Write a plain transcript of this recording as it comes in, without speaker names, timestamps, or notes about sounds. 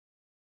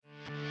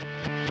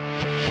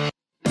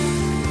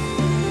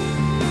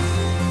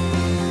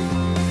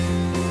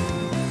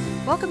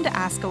Welcome to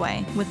Ask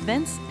Away with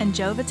Vince and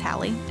Joe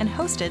Vitale and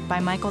hosted by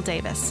Michael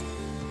Davis.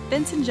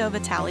 Vince and Joe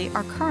Vitale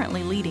are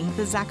currently leading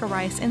the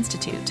Zacharias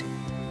Institute.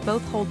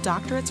 Both hold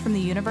doctorates from the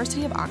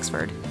University of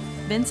Oxford,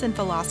 Vince in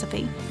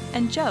philosophy,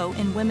 and Joe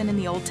in Women in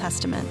the Old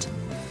Testament.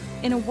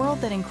 In a world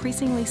that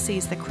increasingly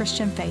sees the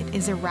Christian faith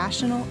as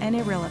irrational and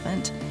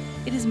irrelevant,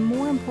 it is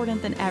more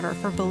important than ever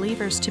for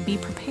believers to be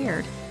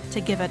prepared to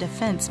give a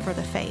defense for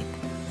the faith.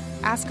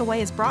 Ask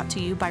Away is brought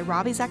to you by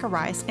Ravi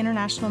Zacharias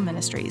International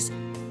Ministries.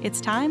 It's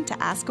time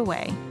to ask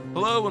away.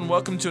 Hello and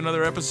welcome to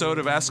another episode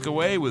of Ask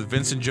Away with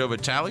Vince and Joe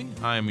Vitale.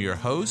 I am your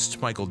host,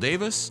 Michael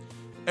Davis.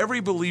 Every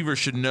believer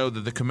should know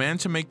that the command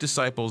to make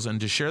disciples and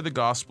to share the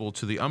gospel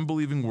to the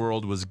unbelieving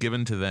world was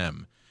given to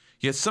them.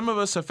 Yet some of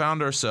us have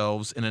found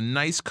ourselves in a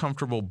nice,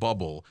 comfortable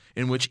bubble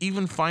in which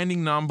even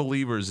finding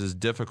non-believers is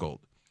difficult.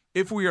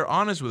 If we are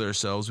honest with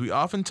ourselves, we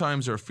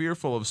oftentimes are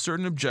fearful of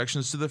certain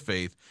objections to the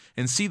faith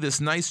and see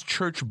this nice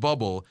church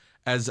bubble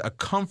as a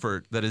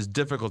comfort that is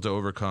difficult to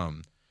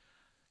overcome.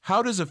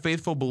 How does a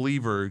faithful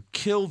believer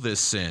kill this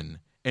sin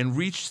and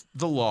reach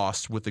the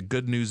lost with the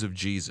good news of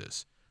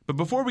Jesus? But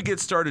before we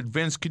get started,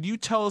 Vince, could you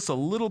tell us a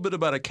little bit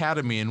about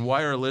Academy and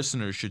why our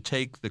listeners should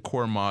take the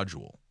core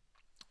module?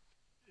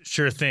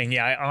 Sure thing.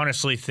 Yeah, I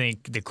honestly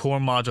think the core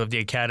module of the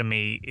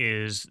Academy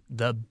is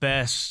the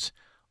best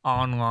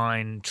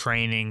online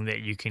training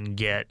that you can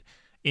get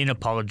in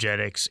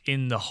apologetics,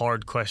 in the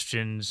hard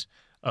questions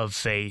of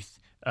faith.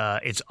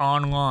 It's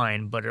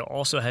online, but it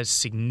also has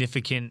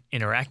significant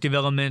interactive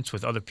elements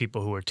with other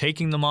people who are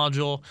taking the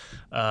module,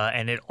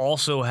 and it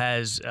also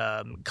has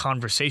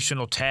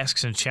conversational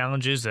tasks and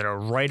challenges that are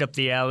right up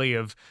the alley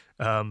of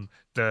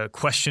the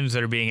questions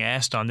that are being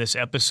asked on this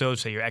episode.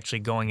 So you're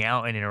actually going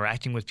out and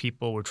interacting with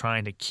people. We're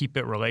trying to keep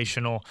it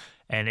relational,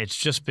 and it's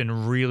just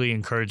been really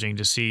encouraging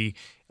to see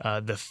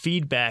the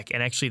feedback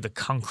and actually the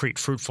concrete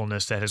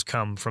fruitfulness that has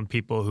come from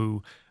people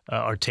who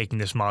are taking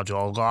this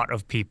module. A lot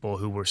of people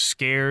who were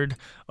scared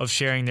of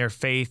sharing their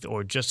faith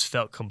or just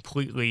felt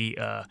completely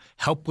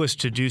helpless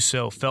to do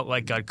so, felt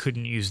like God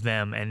couldn't use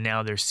them, and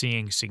now they're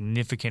seeing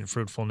significant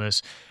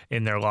fruitfulness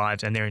in their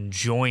lives, and they're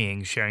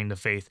enjoying sharing the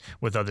faith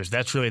with others.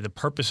 That's really the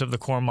purpose of the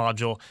core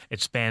module.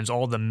 It spans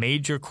all the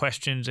major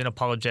questions in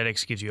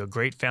apologetics, gives you a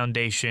great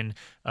foundation.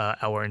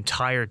 Our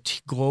entire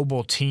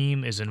global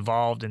team is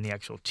involved in the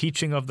actual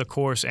teaching of the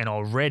course, and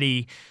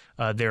already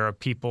there are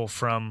people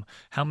from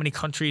how many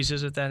countries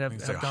is it that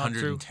have gone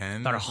through?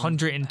 About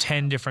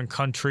 110 different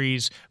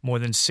countries, more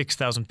than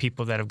 6,000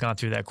 people that have gone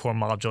through that core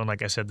module. And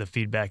like I said, the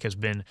feedback has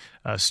been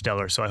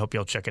stellar. So I hope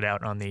you'll check it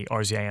out on the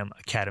RZIM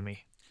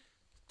Academy.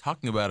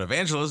 Talking about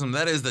evangelism,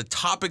 that is the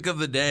topic of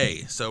the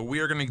day. So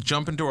we are going to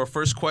jump into our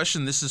first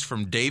question. This is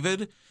from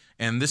David,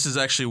 and this is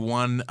actually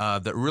one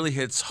that really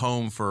hits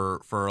home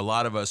for a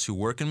lot of us who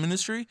work in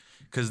ministry,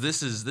 because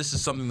this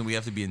is something that we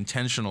have to be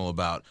intentional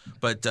about.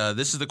 But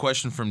this is the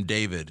question from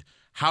David.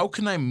 How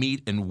can I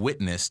meet and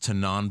witness to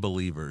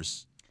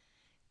non-believers?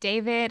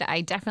 David,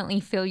 I definitely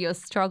feel your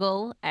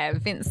struggle.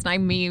 Vince and I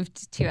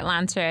moved to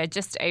Atlanta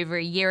just over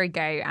a year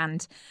ago,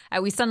 and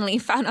we suddenly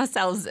found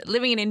ourselves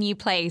living in a new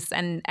place,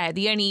 and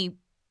the only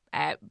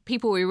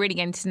people we were really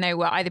getting to know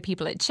were either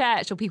people at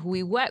church or people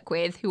we work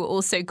with who are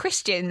also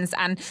Christians.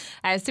 And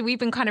so we've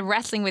been kind of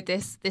wrestling with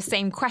this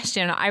same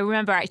question. I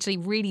remember actually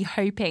really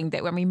hoping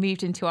that when we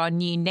moved into our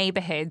new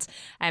neighborhood,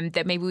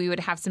 that maybe we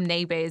would have some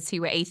neighbors who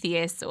were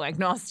atheists or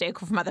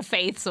agnostic or from other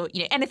faiths or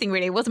anything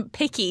really. It wasn't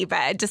picky,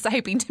 but just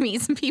hoping to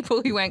meet some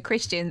people who weren't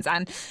Christians.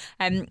 And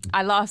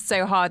I laughed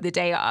so hard the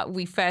day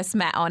we first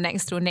met our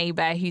next door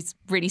neighbor, who's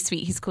really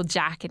sweet. He's called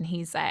Jack, and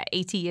he's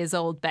 80 years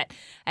old, but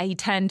he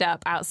turned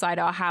up outside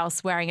our house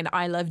wearing an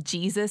I Love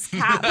Jesus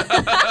cap. And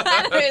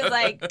I was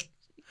like,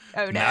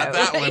 oh no. Not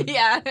that one.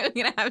 Yeah, I'm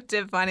going to have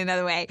to find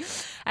another way.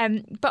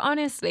 But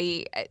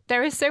honestly,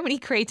 there are so many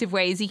creative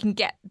ways you can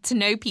get to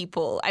know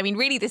people. I mean,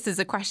 really, this is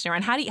a question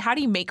around how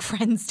do you make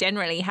friends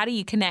generally? How do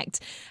you connect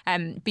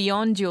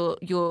beyond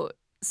your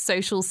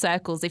social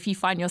circles if you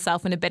find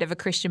yourself in a bit of a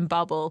Christian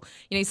bubble?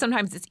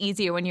 Sometimes it's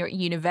easier when you're at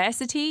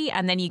university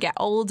and then you get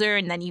older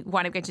and then you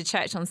want to go to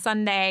church on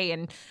Sunday,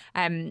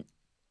 and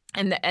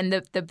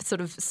the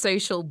sort of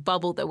social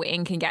bubble that we're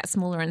in can get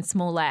smaller and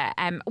smaller.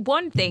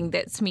 One thing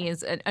that to me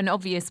is an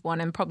obvious one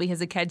and probably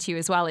has occurred to you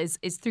as well is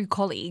through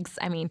colleagues.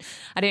 I mean,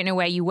 I don't know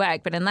where you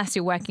work, but unless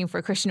you're working for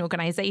a Christian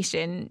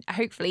organization,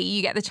 hopefully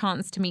you get the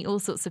chance to meet all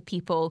sorts of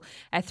people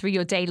through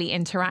your daily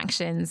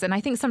interactions. And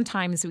I think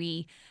sometimes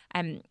we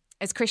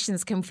as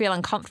Christians can feel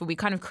uncomfortable. We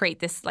kind of create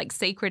this like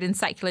sacred and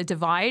secular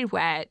divide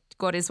where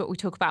God is what we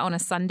talk about on a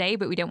Sunday,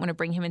 but we don't want to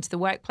bring him into the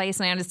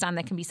workplace. And I understand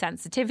there can be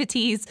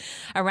sensitivities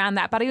around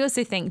that. But I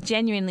also think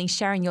genuinely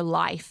sharing your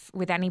life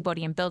with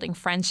anybody and building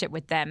friendship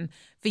with them,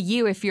 for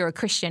you, if you're a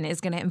Christian,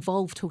 is going to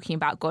involve talking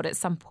about God at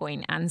some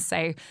point. And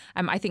so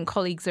I think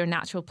colleagues are a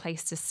natural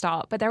place to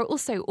start. But there are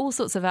also all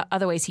sorts of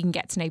other ways you can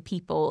get to know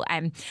people.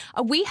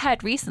 We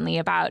heard recently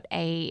about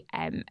a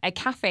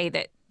cafe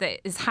that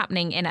is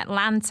happening in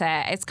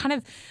Atlanta. It's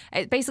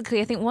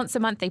basically, I think once a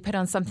month they put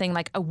on something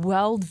like a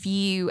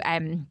worldview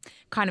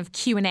kind of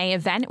Q&A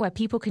event where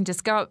people can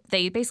just go up.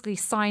 They basically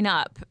sign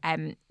up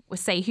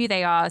say who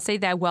they are, say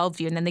their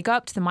worldview, and then they go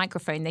up to the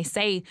microphone. They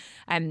say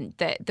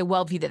the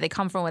worldview that they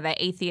come from, whether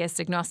atheist,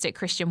 agnostic,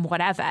 Christian,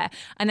 whatever,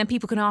 and then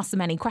people can ask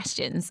them any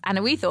questions.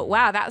 And we thought,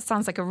 wow, that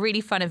sounds like a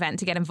really fun event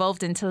to get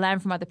involved in, to learn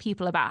from other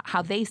people about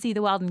how they see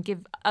the world and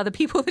give other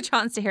people the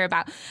chance to hear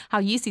about how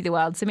you see the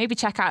world. So maybe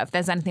check out if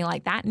there's anything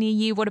like that near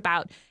you. What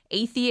about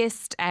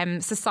atheist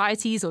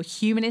societies or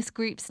humanist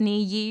groups near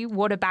you?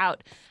 What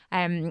about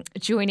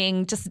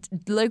joining just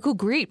local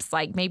groups?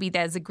 Like maybe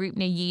there's a group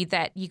near you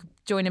that you could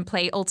join and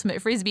play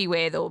ultimate frisbee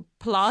with, or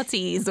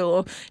Pilates,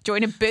 or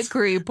join a book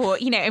group, or,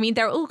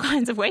 there are all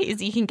kinds of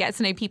ways you can get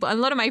to know people. And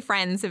a lot of my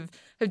friends have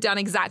done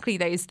exactly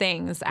those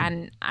things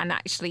and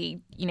actually,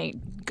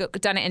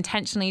 done it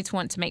intentionally to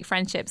want to make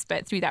friendships,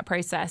 but through that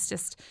process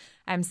just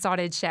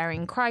started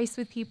sharing Christ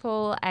with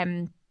people.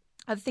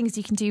 Other things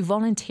you can do,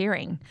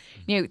 volunteering.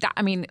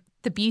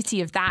 The beauty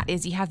of that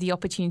is you have the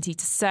opportunity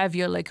to serve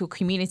your local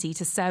community,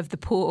 to serve the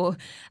poor,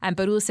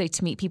 but also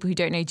to meet people who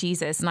don't know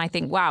Jesus. And I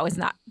think, wow,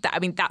 isn't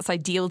that's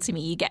ideal to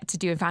me. You get to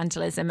do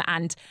evangelism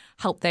and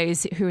help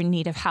those who are in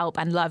need of help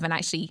and love. And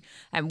actually,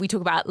 we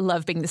talk about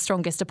love being the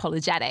strongest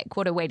apologetic.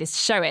 What a way to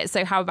show it.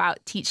 So how about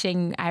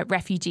teaching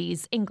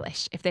refugees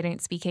English if they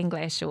don't speak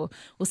English, or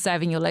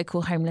serving your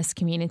local homeless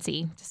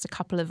community? Just a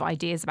couple of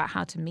ideas about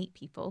how to meet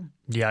people.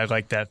 Yeah, I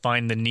like that.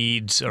 Find the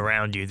needs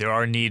around you. There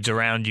are needs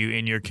around you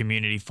in your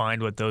community.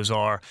 Find what those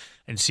are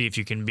and see if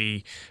you can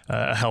be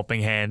a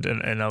helping hand.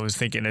 And I was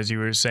thinking, as you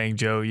were saying,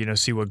 Joe,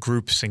 see what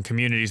groups and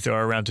communities there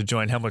are around to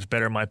join. How much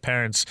better my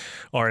parents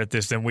are at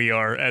this than we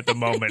are at the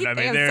moment. I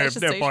mean,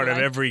 they're part of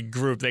every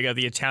group. They got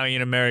the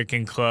Italian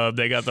American Club.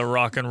 They got the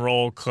Rock and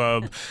Roll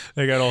Club.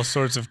 They got all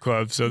sorts of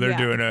clubs. So they're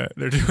doing a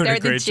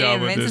great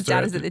job with this. Vince's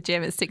dad is at the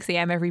gym at 6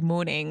 a.m. every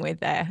morning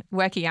with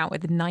working out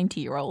with a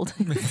 90-year-old.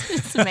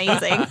 It's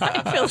amazing.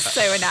 I feel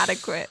so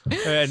inadequate.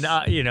 And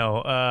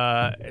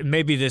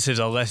maybe this is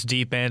a less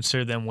deep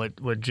answer than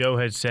what Joe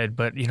had said,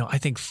 but I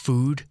think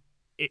food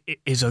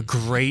is a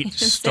great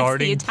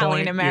starting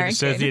point. It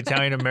says the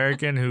Italian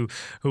American who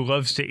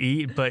loves to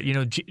eat. But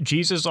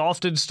Jesus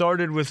often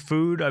started with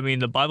food. I mean,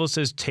 the Bible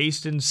says,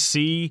 "Taste and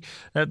see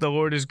that the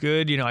Lord is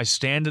good." I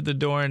stand at the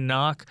door and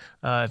knock.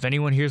 If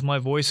anyone hears my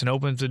voice and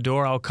opens the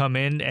door, I'll come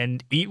in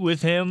and eat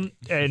with him,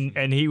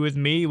 and he with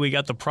me. We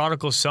got the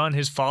prodigal son.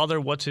 His father,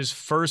 what's his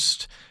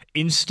first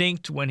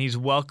instinct when he's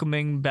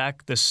welcoming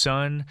back the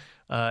son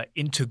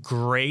into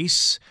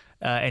grace?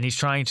 And he's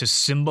trying to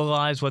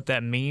symbolize what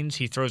that means.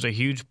 He throws a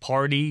huge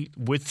party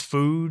with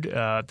food,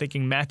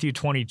 thinking Matthew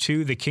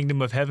 22, the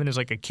kingdom of heaven is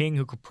like a king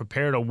who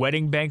prepared a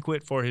wedding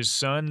banquet for his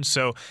son.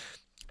 So,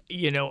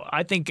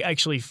 I think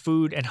actually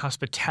food and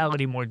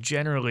hospitality more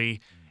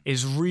generally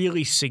is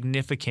really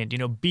significant.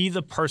 Be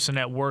the person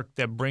at work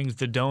that brings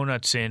the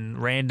donuts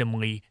in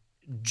randomly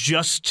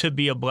just to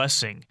be a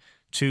blessing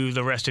to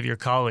the rest of your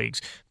colleagues.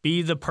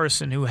 Be the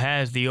person who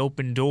has the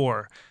open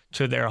door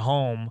to their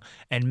home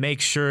and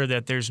make sure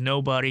that there's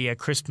nobody at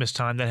Christmas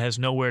time that has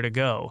nowhere to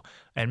go,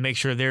 and make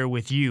sure they're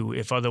with you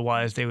if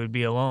otherwise they would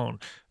be alone.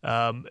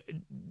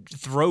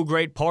 Throw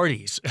great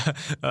parties,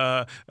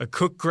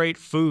 cook great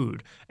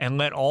food, and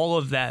let all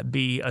of that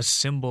be a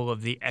symbol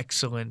of the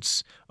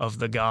excellence of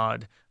the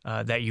God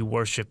that you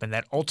worship and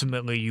that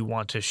ultimately you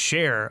want to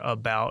share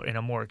about in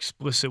a more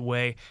explicit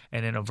way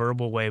and in a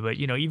verbal way. But,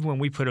 even when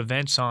we put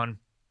events on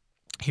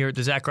here at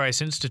the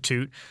Zacharias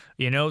Institute,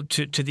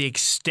 to the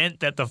extent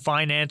that the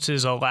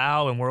finances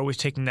allow, and we're always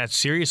taking that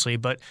seriously,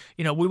 but,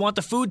 we want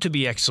the food to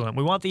be excellent.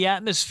 We want the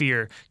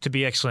atmosphere to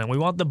be excellent. We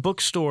want the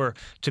bookstore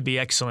to be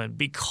excellent,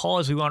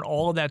 because we want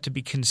all of that to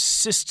be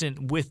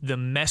consistent with the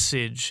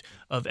message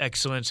of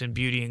excellence and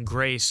beauty and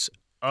grace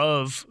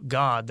of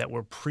God that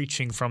we're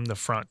preaching from the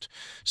front.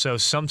 So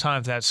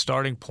sometimes that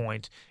starting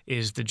point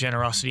is the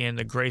generosity and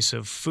the grace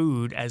of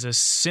food as a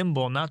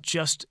symbol, not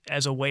just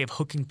as a way of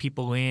hooking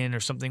people in or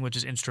something which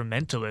is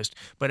instrumentalist,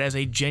 but as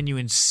a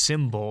genuine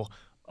symbol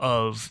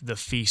of the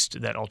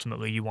feast that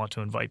ultimately you want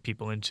to invite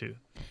people into.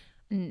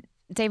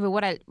 David,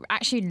 what I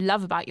actually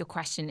love about your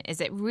question is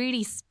it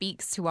really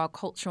speaks to our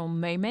cultural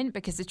moment,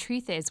 because the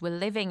truth is we're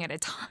living at a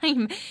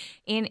time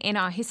in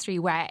our history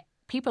where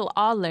people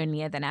are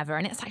lonelier than ever,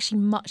 and it's actually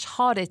much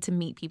harder to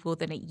meet people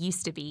than it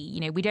used to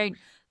be. We don't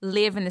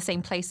live in the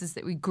same places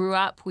that we grew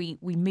up. We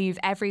move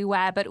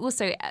everywhere, but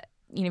also,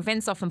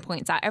 Vince often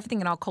points out everything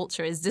in our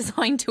culture is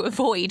designed to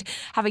avoid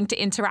having to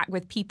interact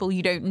with people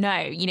you don't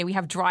know. We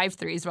have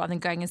drive-thrus rather than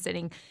going and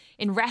sitting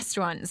in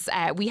restaurants.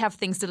 We have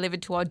things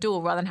delivered to our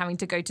door rather than having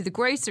to go to the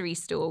grocery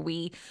store.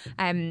 We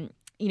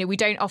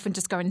don't often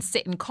just go and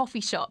sit in coffee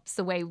shops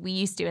the way we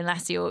used to,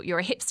 unless you're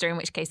a hipster, in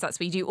which case that's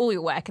where you do all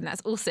your work, and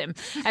that's awesome.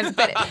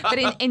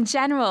 But in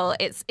general,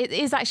 it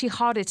is actually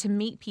harder to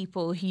meet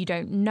people who you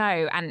don't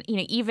know. And,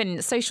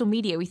 even social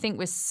media, we think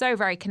we're so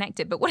very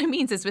connected, but what it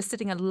means is we're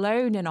sitting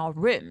alone in our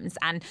rooms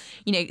and,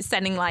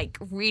 sending like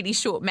really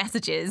short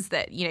messages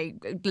that,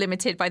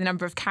 limited by the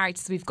number of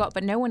characters we've got,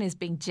 but no one is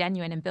being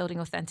genuine and building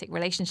authentic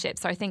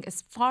relationships. So I think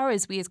as far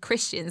as we as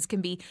Christians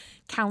can be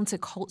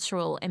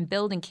countercultural and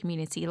building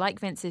community, like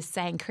Vince Science is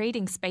saying,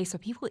 creating space where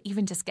people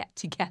even just get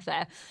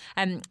together.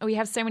 We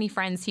have so many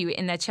friends who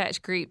in their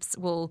church groups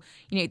will,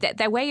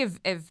 their way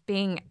of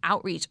being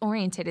outreach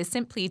oriented is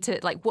simply to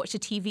like watch a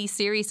TV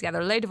series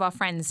together. A load of our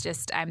friends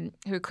just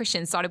who are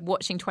Christians started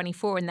watching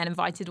 24 and then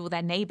invited all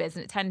their neighbors,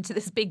 and it turned into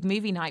this big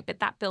movie night. But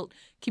that built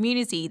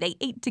community. They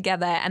ate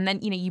together, and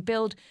then you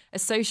build a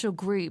social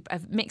group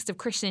of mixed of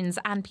Christians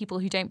and people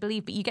who don't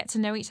believe, but you get to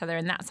know each other,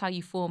 and that's how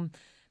you form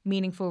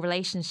meaningful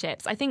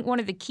relationships. I think one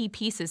of the key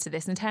pieces to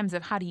this in terms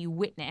of how do you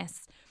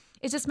witness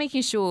is just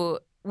making sure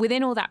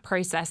within all that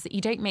process that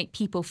you don't make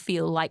people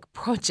feel like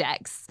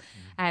projects.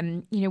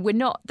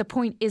 The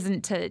point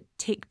isn't to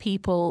tick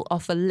people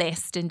off a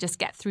list and just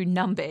get through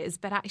numbers,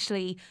 but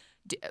actually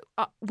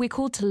we're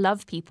called to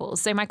love people.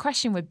 So my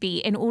question would be,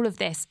 in all of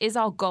this, is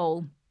our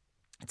goal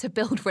to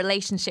build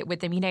relationship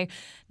with them?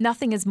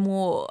 Nothing is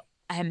more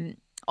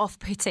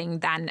off-putting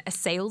than a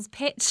sales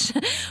pitch,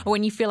 or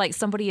when you feel like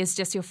somebody is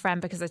just your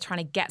friend because they're trying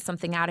to get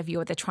something out of you,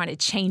 or they're trying to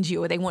change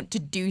you, or they want to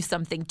do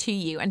something to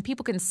you. And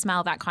people can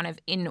smell that kind of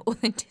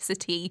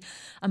inauthenticity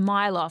a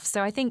mile off.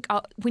 So I think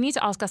we need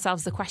to ask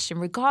ourselves the question,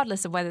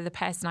 regardless of whether the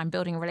person I'm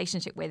building a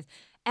relationship with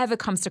ever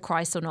comes to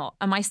Christ or not,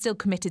 am I still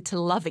committed to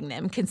loving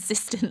them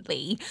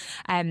consistently?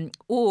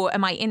 Or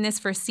am I in this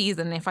for a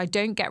season? If I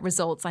don't get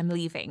results, I'm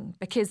leaving.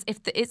 Because if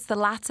it's the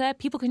latter,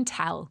 people can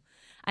tell.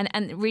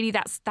 And really,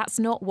 that's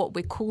not what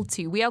we're called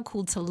to. We are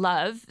called to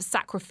love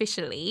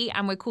sacrificially,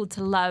 and we're called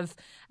to love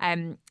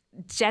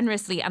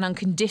generously and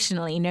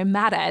unconditionally, no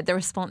matter the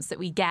response that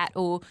we get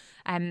or,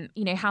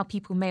 how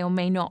people may or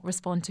may not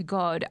respond to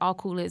God. Our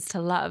call is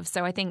to love.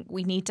 So I think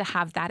we need to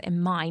have that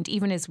in mind,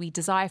 even as we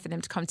desire for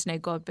them to come to know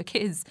God,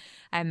 because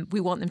we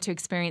want them to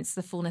experience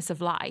the fullness of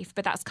life.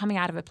 But that's coming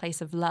out of a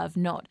place of love,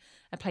 not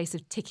a place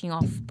of ticking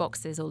off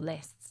boxes or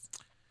lists.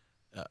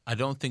 I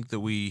don't think that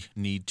we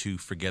need to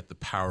forget the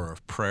power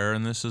of prayer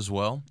in this as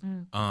well,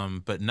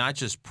 but not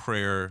just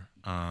prayer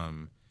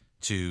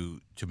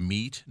to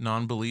meet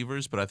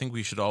non-believers, but I think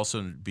we should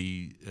also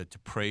be to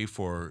pray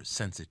for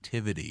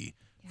sensitivity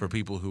for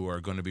people who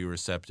are going to be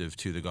receptive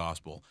to the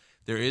gospel.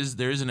 There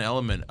is an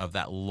element of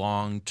that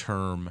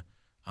long-term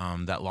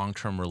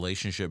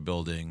relationship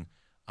building,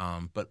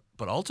 but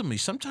ultimately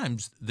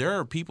sometimes there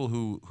are people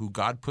who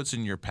God puts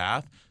in your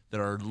path that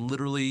are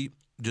literally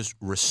just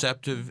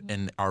receptive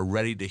and are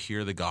ready to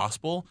hear the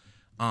gospel.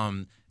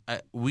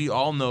 We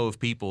all know of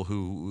people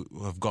who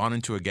have gone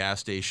into a gas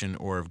station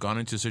or have gone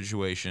into a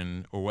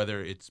situation, or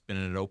whether it's been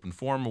in an open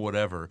forum or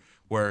whatever,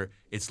 where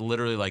it's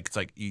literally like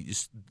you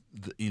just,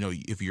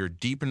 if you're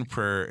deep in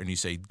prayer and you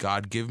say,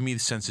 God, give me the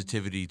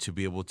sensitivity to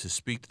be able to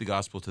speak the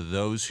gospel to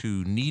those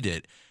who need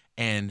it,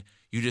 and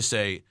you just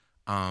say,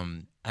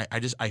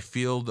 I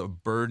feel the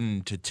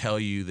burden to tell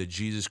you that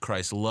Jesus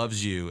Christ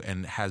loves you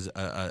and has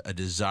a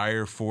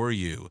desire for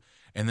you.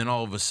 And then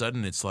all of a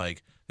sudden it's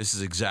like, this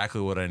is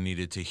exactly what I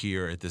needed to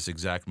hear at this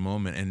exact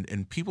moment.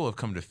 And people have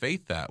come to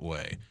faith that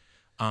way.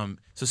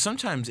 So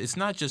sometimes it's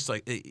not just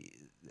like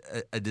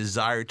a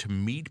desire to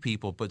meet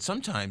people, but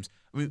sometimes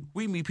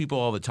we meet people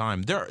all the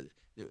time.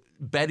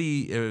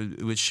 Betty,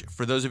 which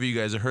for those of you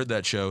guys who heard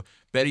that show,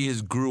 Betty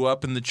grew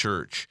up in the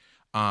church.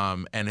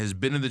 And has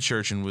been in the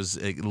church and was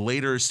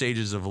later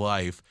stages of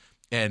life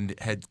and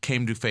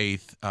came to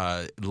faith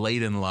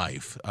late in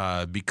life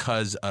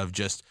because of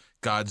just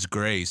God's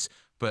grace.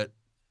 But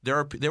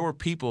there were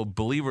people,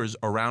 believers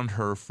around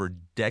her for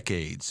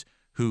decades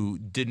who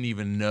didn't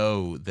even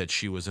know that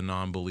she was a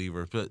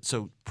non-believer.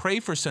 So pray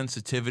for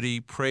sensitivity,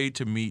 pray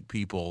to meet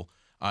people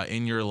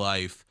in your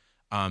life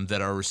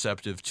that are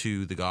receptive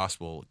to the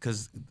gospel.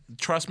 Because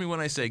trust me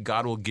when I say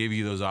God will give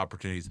you those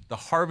opportunities. The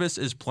harvest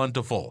is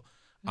plentiful.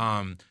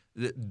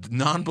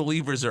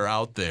 Non-believers are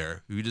out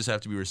there. We just have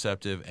to be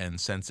receptive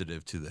and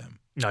sensitive to them.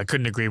 No, I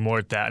couldn't agree more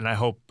with that. And I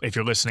hope, if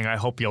you're listening, I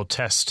hope you'll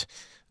test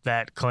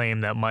that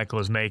claim that Michael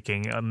is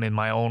making. In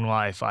my own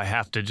life, I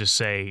have to just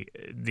say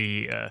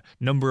the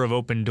number of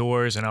open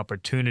doors and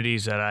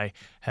opportunities that I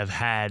have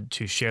had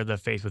to share the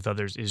faith with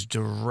others is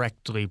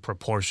directly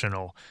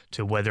proportional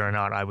to whether or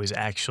not I was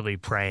actually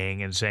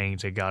praying and saying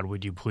to God,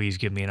 would you please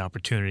give me an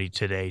opportunity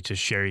today to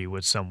share you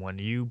with someone?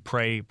 You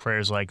pray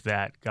prayers like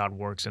that, God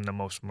works in the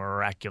most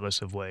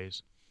miraculous of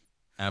ways.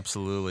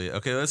 Absolutely.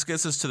 Okay, let's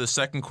get us to the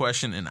second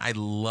question, and I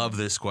love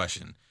this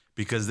question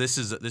because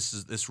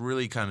this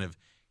really kind of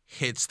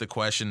hits the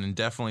question and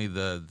definitely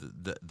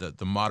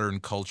the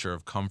modern culture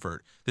of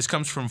comfort. This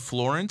comes from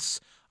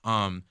Florence.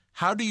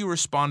 How do you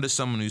respond to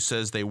someone who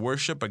says they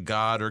worship a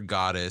god or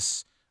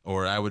goddess,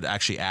 or I would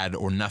actually add,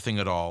 or nothing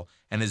at all,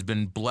 and has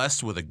been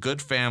blessed with a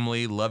good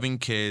family, loving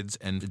kids,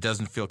 and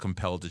doesn't feel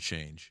compelled to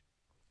change?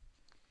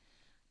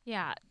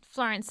 Yeah,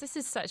 Florence, this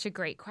is such a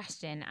great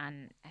question,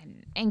 and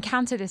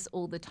encounter this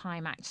all the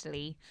time,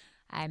 actually.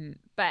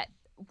 But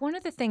one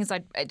of the things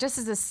just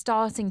as a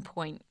starting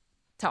point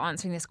to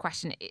answering this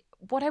question,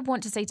 what I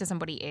want to say to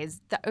somebody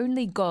is the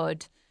only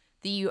God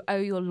that you owe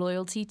your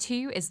loyalty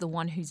to is the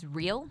one who's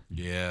real.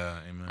 Yeah,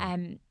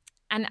 amen.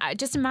 And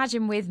just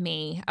imagine with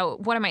me,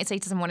 what I might say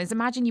to someone is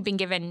imagine you've been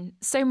given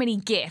so many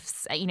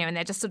gifts, and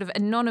they're just sort of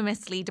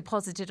anonymously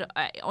deposited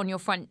on your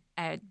front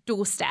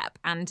doorstep.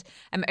 And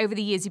over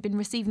the years, you've been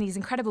receiving these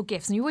incredible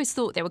gifts, and you always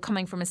thought they were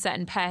coming from a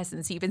certain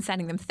person. So you've been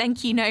sending them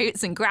thank you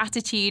notes and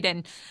gratitude.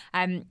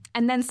 And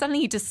then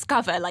suddenly you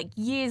discover, like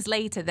years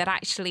later, that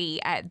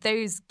actually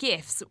those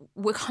gifts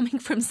were coming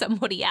from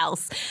somebody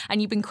else.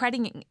 And you've been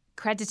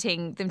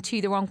crediting them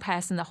to the wrong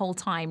person the whole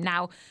time.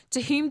 Now,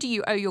 to whom do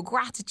you owe your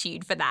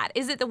gratitude for that?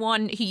 Is it the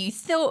one who you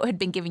thought had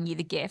been giving you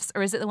the gifts,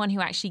 or is it the one who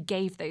actually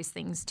gave those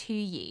things to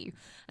you?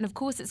 And of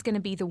course, it's going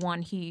to be the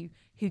one who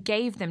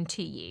gave them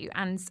to you.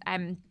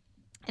 And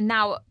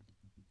now,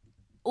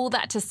 all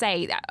that to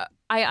say that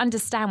I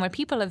understand when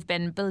people have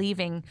been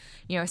believing,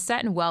 a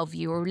certain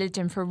worldview or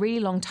religion for a really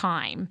long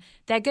time,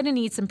 they're going to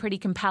need some pretty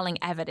compelling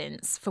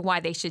evidence for why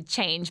they should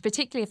change,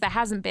 particularly if there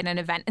hasn't been an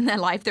event in their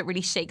life that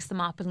really shakes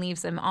them up and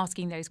leaves them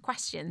asking those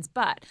questions.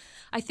 But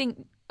I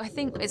think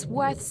it's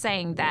worth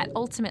saying that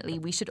ultimately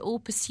we should all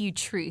pursue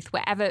truth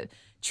wherever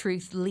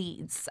truth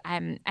leads.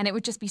 And it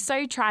would just be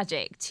so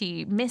tragic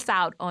to miss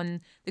out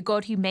on the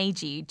God who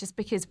made you just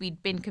because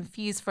we'd been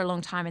confused for a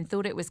long time and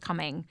thought it was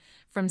coming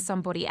from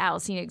somebody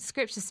else.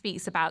 Scripture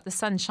speaks about the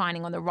sun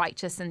shining on the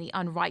righteous and the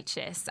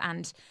unrighteous.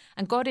 And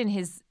God, in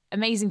his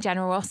amazing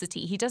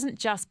generosity, he doesn't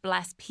just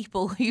bless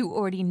people who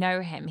already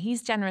know him.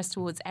 He's generous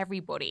towards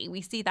everybody.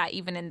 We see that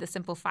even in the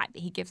simple fact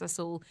that he gives us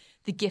all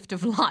the gift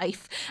of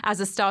life as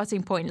a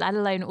starting point, let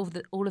alone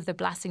all of the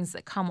blessings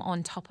that come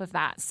on top of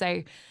that.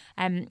 So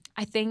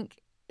I think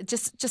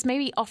just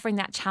maybe offering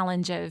that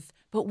challenge of,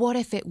 but what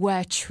if it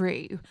were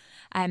true?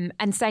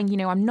 And saying,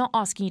 I'm not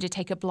asking you to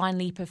take a blind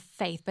leap of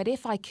faith, but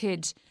if I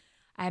could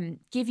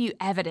give you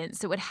evidence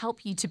that would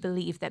help you to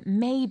believe that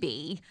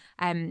maybe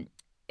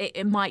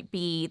it might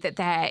be that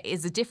there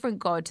is a different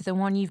God to the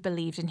one you've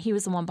believed, and he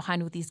was the one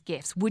behind all these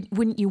gifts.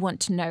 Wouldn't you want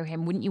to know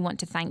him? Wouldn't you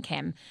want to thank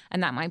him?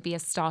 And that might be a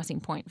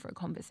starting point for a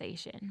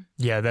conversation.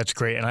 Yeah, that's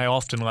great. And I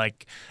often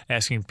like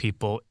asking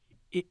people,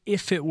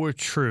 if it were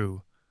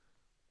true,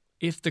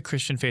 if the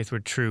Christian faith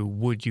were true,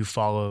 would you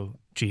follow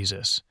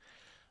Jesus?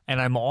 And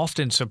I'm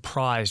often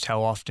surprised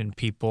how often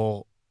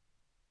people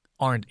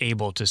aren't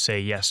able to say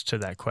yes to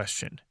that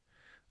question.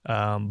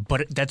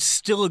 But that's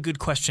still a good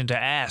question to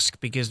ask,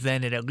 because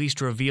then it at least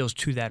reveals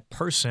to that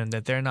person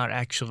that they're not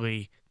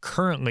actually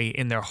currently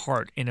in their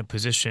heart in a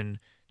position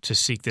to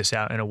seek this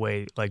out in a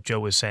way, like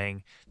Joe was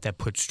saying, that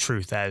puts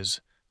truth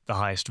as the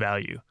highest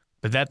value.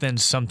 But that then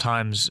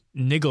sometimes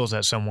niggles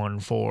at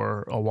someone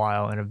for a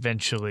while, and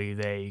eventually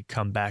they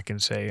come back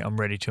and say, I'm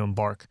ready to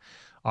embark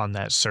on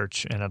that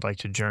search, and I'd like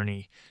to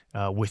journey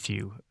with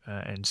you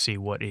and see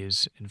what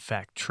is in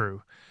fact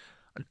true.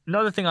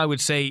 Another thing I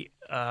would say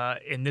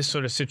in this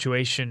sort of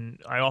situation,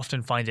 I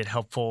often find it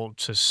helpful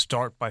to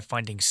start by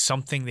finding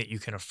something that you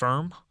can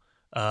affirm.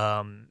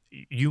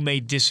 You may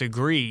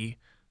disagree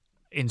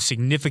in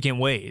significant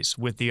ways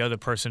with the other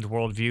person's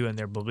worldview and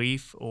their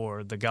belief,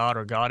 or the god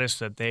or goddess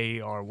that they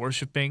are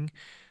worshiping,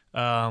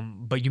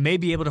 but you may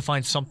be able to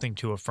find something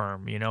to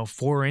affirm.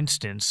 For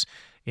instance,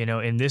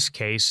 in this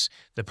case,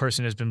 the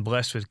person has been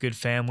blessed with good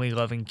family,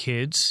 loving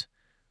kids.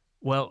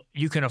 Well,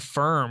 you can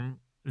affirm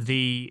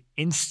the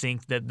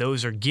instinct that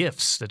those are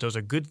gifts, that those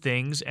are good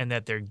things, and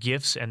that they're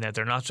gifts, and that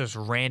they're not just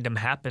random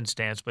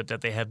happenstance, but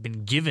that they have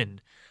been given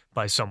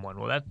by someone.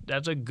 Well,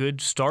 that's a good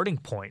starting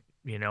point,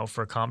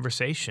 for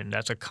conversation.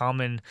 That's a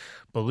common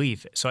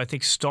belief. So I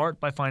think start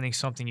by finding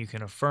something you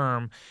can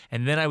affirm,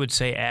 and then I would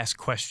say ask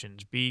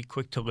questions. Be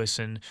quick to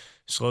listen,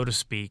 slow to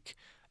speak.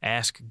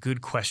 Ask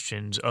good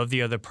questions of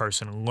the other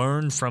person.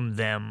 Learn from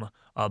them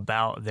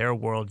about their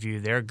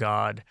worldview, their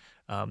God,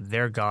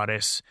 their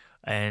goddess.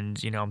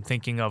 And, I'm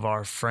thinking of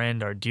our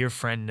dear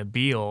friend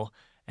Nabil,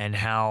 and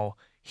how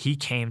he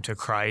came to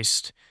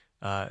Christ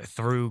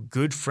through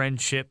good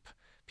friendship,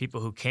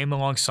 people who came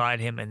alongside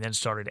him and then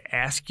started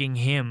asking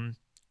him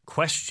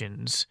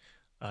questions,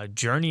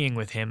 journeying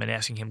with him and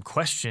asking him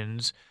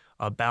questions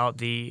about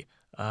the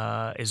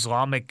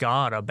Islamic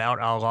God, about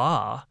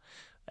Allah.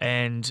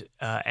 And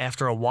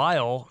after a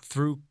while,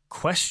 through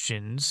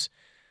questions,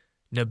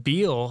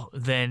 Nabil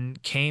then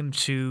came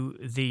to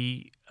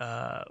the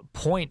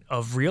point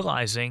of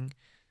realizing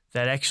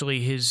that actually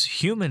his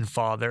human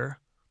father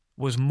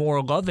was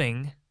more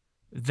loving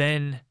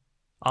than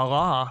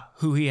Allah,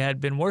 who he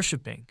had been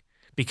worshiping,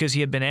 because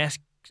he had been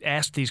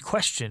asked these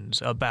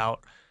questions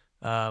about,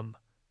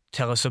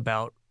 tell us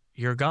about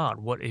your God.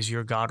 What is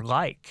your God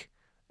like?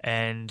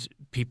 And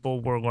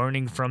people were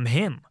learning from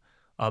him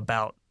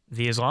about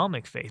the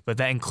Islamic faith. But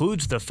that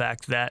includes the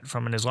fact that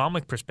from an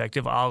Islamic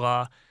perspective,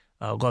 Allah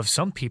loves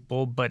some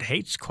people but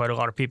hates quite a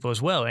lot of people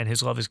as well. And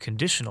his love is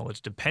conditional.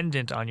 It's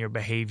dependent on your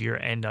behavior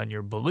and on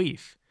your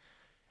belief.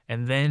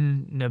 And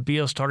then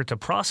Nabil started to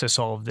process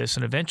all of this,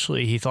 and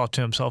eventually he thought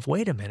to himself,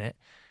 wait a minute,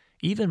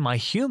 even my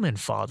human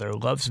father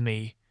loves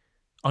me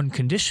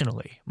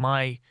unconditionally.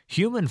 My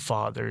human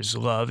father's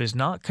love is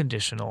not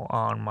conditional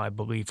on my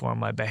belief or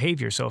my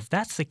behavior. So if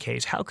that's the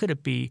case, how could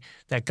it be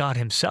that God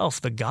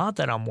himself, the God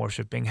that I'm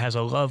worshiping, has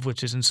a love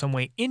which is in some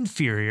way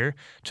inferior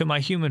to my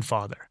human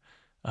father?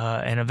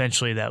 And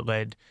eventually that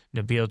led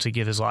Nabeel to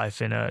give his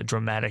life in a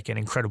dramatic and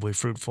incredibly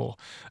fruitful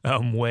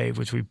way,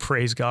 which we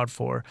praise God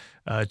for,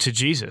 to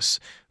Jesus.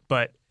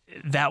 But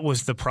that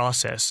was the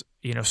process,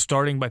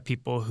 starting by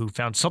people who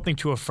found something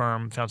to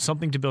affirm, found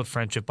something to build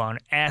friendship on,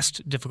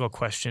 asked difficult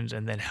questions,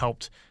 and then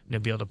helped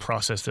Nabeel to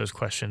process those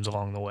questions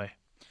along the way.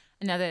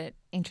 Another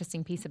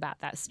interesting piece about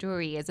that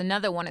story is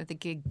another one of the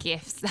good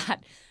gifts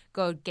that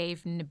God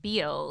gave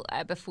Nabeel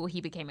before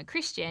he became a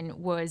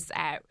Christian was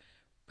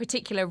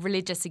particular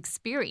religious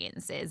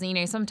experiences.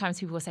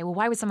 Sometimes people will say, well,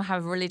 why would someone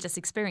have a religious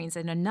experience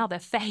in another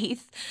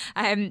faith?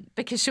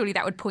 Because surely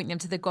that would point them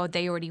to the God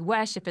they already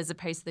worship as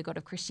opposed to the God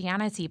of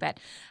Christianity.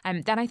 But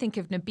then I think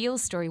of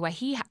Nabeel's story where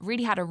he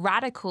really had a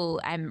radical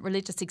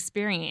religious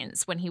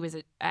experience when he was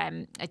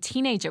a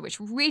teenager, which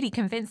really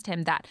convinced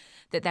him that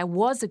there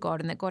was a God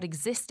and that God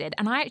existed.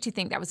 And I actually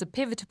think that was a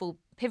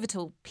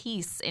pivotal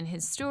piece in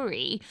his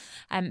story,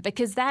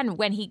 because then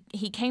when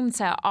he came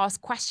to ask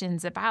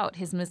questions about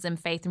his Muslim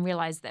faith and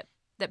realized that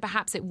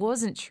perhaps it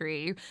wasn't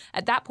true,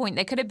 at that point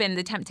there could have been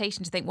the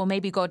temptation to think, well,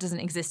 maybe God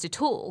doesn't exist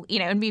at all,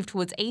 and move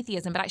towards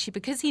atheism. But actually,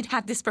 because he'd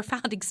had this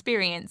profound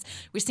experience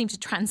which seemed to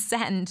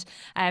transcend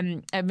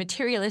a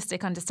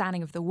materialistic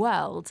understanding of the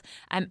world,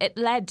 it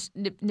led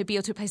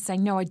Nabeel to a place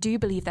saying, no, I do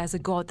believe there's a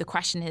God. The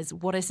question is,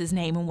 what is his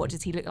name and what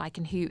does he look like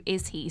and who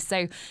is he?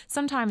 So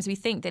sometimes we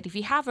think that if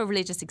you have a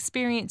religious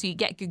experience or you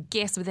get good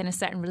gifts within a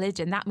certain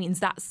religion, that means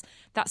that's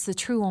the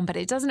true one. But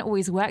it doesn't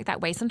always work that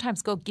way.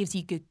 Sometimes God gives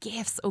you good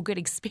gifts or good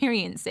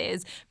experiences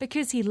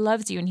because he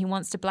loves you and he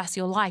wants to bless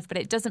your life. But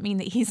it doesn't mean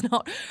that he's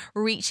not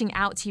reaching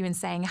out to you and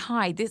saying,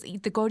 hi,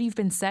 the God you've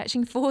been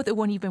searching for, the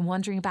one you've been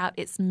wondering about,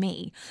 it's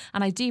me.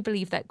 And I do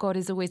believe that God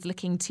is always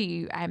looking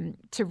to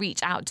reach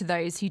out to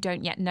those who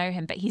don't yet know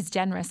him, but he's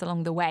generous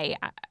along the way,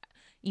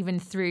 even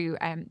through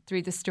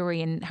the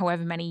story and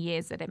however many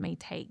years that it may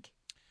take.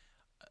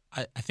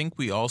 I think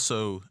we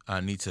also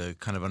need to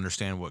kind of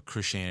understand what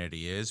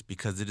Christianity is,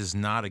 because it is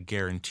not a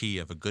guarantee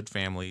of a good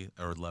family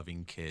or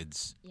loving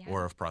kids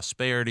or of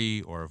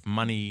prosperity or of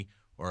money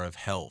or of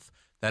health.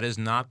 That is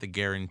not the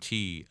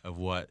guarantee of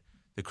what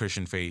the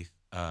Christian faith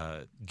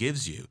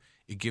gives you.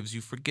 It gives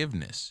you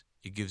forgiveness.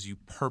 It gives you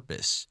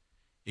purpose.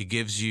 It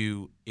gives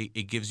you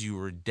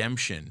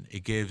redemption.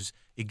 It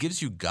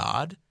gives you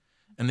God.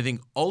 And I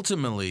think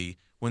ultimately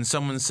when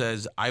someone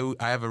says, I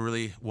have a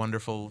really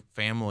wonderful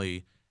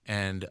family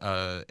and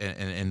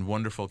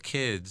wonderful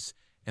kids,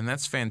 and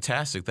that's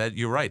fantastic. That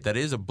you're right. That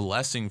is a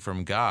blessing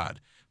from God.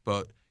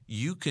 But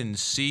you can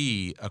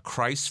see a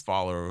Christ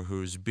follower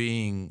who's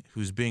being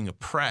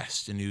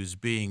oppressed and who's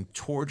being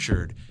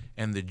tortured,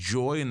 and the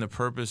joy and the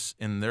purpose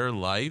in their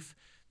life,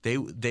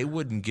 they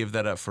wouldn't give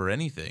that up for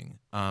anything.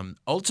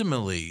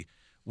 Ultimately,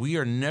 we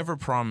are never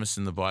promised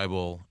in the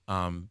Bible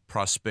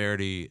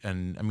prosperity.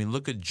 And I mean,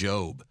 look at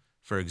Job,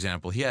 for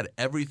example. He had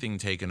everything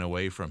taken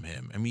away from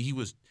him.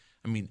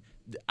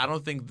 I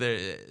don't think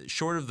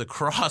short of the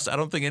cross, I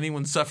don't think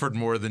anyone suffered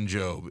more than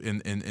Job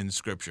in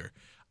Scripture.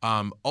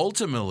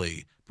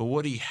 Ultimately, but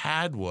what he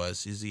had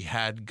he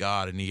had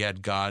God, and he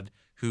had God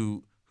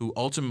who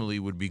ultimately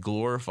would be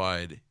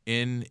glorified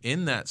in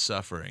that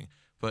suffering.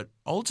 But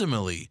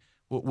ultimately,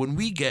 when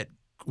we get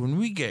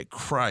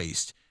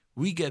Christ,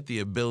 we get the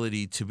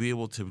ability to be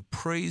able to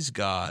praise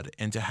God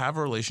and to have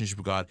a relationship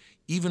with God,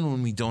 even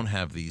when we don't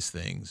have these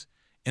things.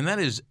 And that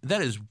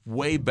is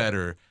way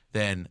better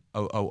than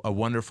a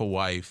wonderful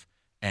wife.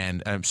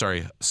 And I'm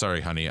sorry,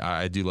 honey,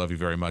 I do love you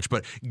very much,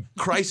 but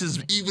Christ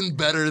is even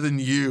better than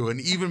you and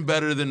even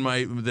better than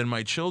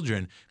my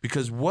children,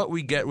 because what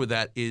we get with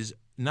that is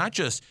not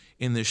just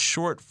in this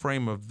short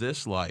frame of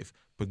this life,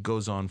 but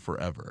goes on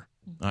forever.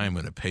 I am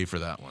going to pay for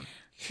that one.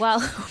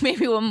 Well,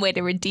 maybe one way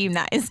to redeem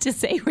that is to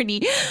say when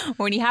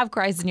you have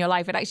Christ in your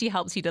life, it actually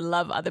helps you to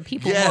love other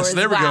people more as well. Yes,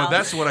 there we go.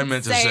 That's what I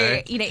meant to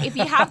say. If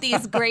you have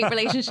these great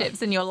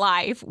relationships in your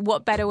life,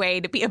 what better way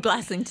to be a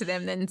blessing to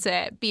them than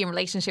to be in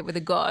relationship with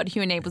a God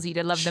who enables you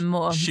to love them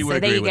more? She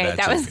would agree with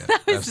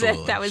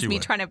that. That was me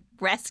trying to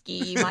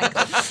rescue you,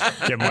 Michael.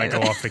 Get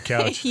Michael off the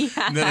couch.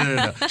 Yeah.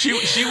 No.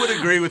 She would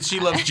agree with. She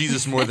loves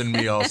Jesus more than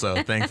me,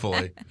 also.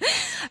 Thankfully.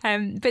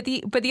 But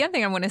the other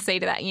thing I want to say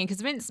to that,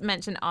 because Vince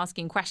mentioned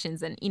asking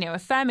questions and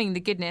affirming the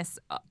goodness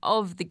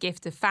of the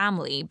gift of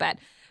family, but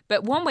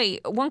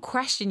one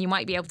question you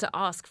might be able to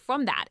ask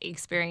from that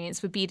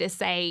experience would be to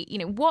say,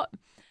 what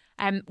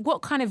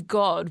kind of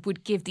God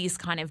would give these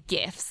kind of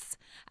gifts?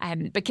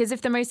 Because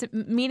if the most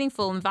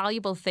meaningful and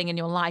valuable thing in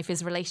your life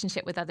is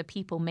relationship with other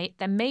people,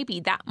 then maybe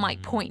that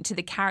might point to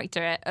the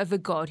character of a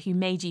God who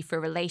made you for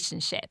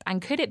relationship.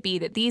 And could it be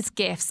that these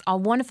gifts are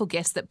wonderful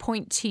gifts that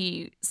point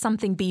to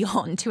something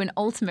beyond, to an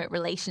ultimate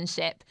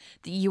relationship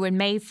that you were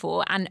made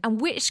for? And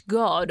which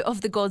God of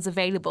the gods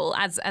available,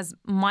 as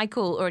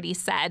Michael already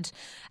said,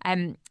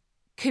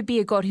 could be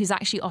a God who's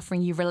actually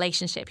offering you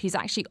relationship, who's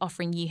actually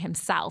offering you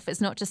himself. It's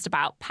not just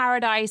about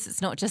paradise.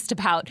 It's not just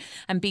about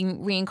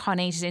being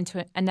reincarnated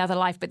into another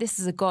life, but this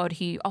is a God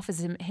who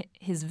offers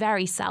his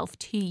very self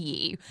to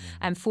you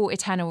for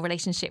eternal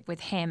relationship with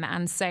him.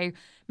 And so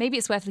maybe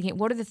it's worth looking at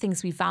what are the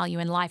things we value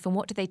in life and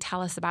what do they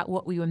tell us about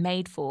what we were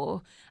made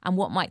for and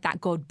what might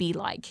that God be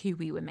like, who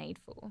we were made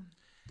for.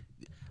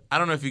 I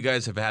don't know if you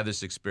guys have had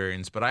this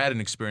experience, but I had an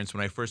experience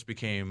when I first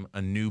became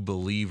a new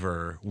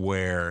believer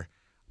where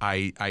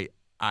I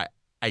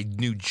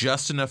knew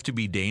just enough to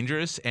be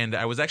dangerous. And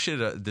I was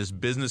actually at this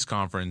business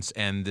conference,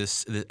 and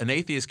an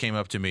atheist came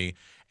up to me,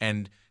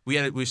 and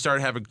we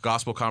started having a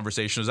gospel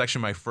conversation. It was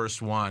actually my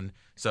first one,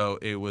 so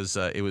I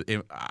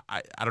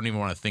don't even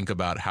want to think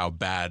about how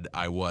bad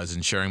I was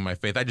in sharing my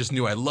faith. I just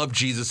knew I loved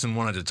Jesus and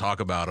wanted to talk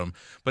about him.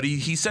 But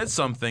he said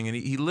something, and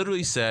he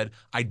literally said,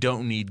 "I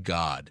don't need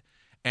God."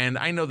 And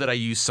I know that I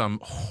used some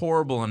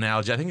horrible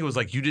analogy. I think it was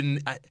like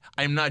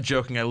I'm not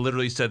joking. I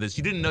literally said this.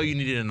 You didn't know you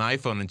needed an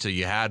iPhone until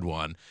you had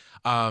one.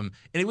 And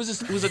it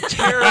was a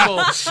terrible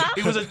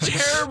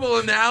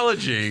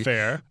analogy.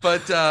 Fair.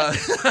 But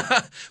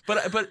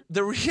but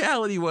the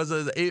reality was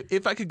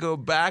if I could go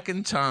back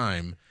in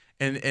time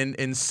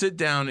and sit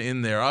down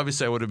in there,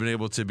 obviously I would have been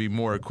able to be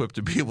more equipped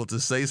to be able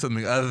to say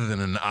something other than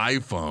an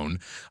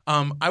iPhone.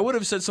 I would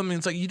have said something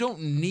that's like, you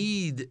don't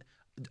need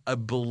a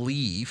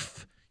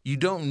belief. You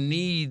don't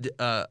need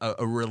a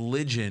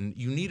religion.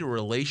 You need a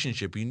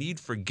relationship. You need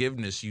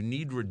forgiveness. You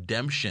need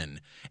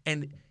redemption.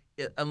 And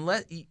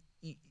unless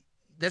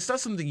that's not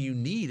something you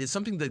need. It's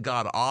something that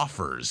God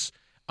offers.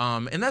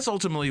 And that's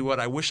ultimately what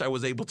I wish I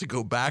was able to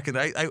go back. And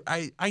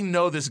I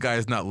know this guy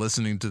is not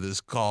listening to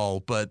this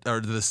call,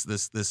 or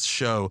this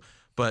show.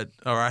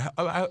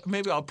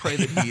 Maybe I'll pray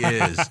that he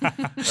is.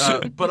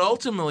 But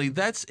ultimately,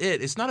 that's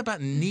it. It's not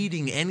about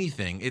needing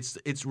anything.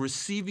 It's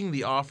receiving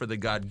the offer that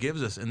God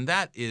gives us, and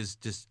that is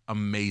just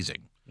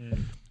amazing.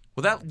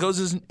 Well, that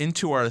goes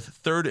into our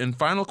third and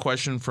final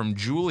question from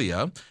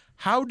Julia.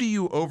 How do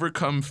you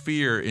overcome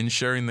fear in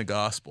sharing the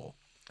gospel?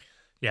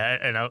 Yeah,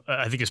 and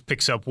I think this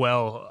picks up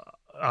well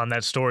on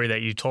that story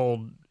that you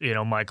told,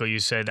 Michael. You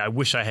said, "I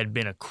wish I had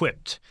been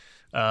equipped."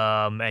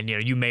 And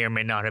you may or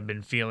may not have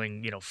been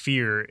feeling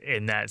fear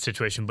in that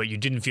situation, but you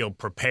didn't feel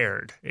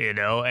prepared,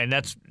 and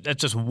that's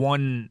just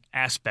one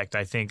aspect,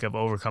 I think, of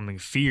overcoming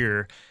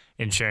fear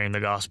in sharing the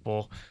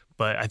gospel.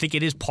 But I think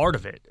it is part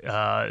of it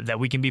that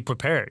we can be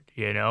prepared.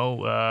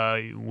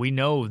 We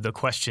know the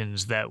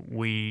questions that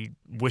we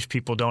wish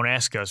people don't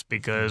ask us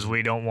because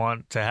we don't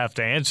want to have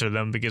to answer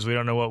them because we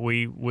don't know what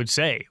we would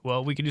say.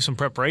 Well, we can do some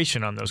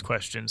preparation on those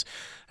questions.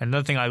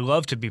 Another thing I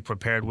love to be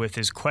prepared with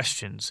is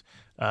questions.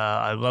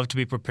 I love to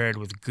be prepared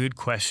with good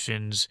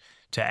questions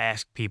to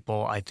ask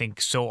people. I think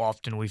so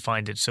often we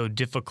find it so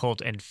difficult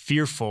and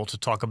fearful to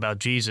talk about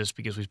Jesus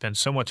because we spend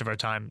so much of our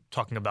time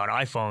talking about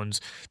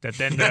iPhones that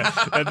then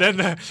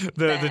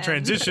the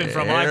transition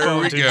from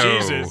iPhone to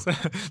Jesus,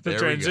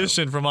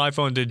 from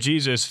iPhone to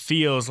Jesus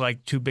feels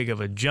like too big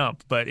of a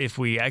jump. But if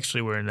we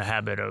actually were in the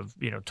habit of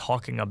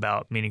talking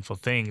about meaningful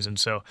things, and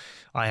so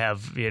I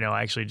have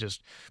I actually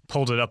just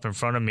pulled it up in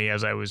front of me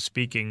as I was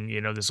speaking.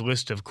 This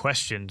list of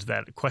questions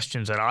that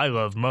I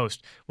love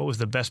most. What was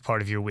the best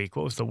part of your week?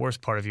 What was the worst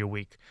part of your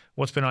week?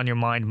 What's been on your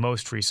mind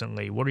most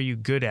recently? What are you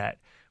good at?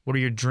 What are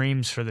your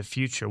dreams for the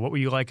future? What were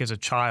you like as a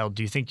child?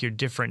 Do you think you're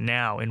different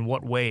now? In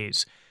what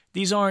ways?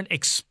 These aren't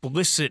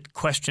explicit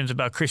questions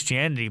about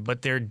Christianity,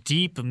 but they're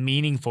deep,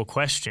 meaningful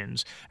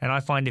questions. And I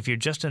find if you're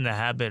just in the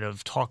habit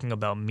of talking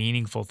about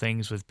meaningful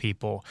things with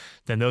people,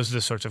 then those are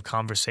the sorts of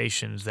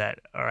conversations that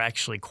are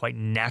actually quite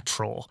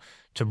natural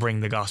to bring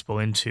the gospel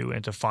into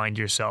and to find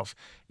yourself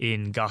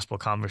in gospel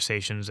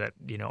conversations that,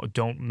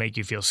 don't make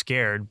you feel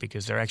scared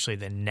because they're actually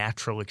the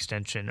natural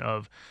extension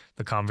of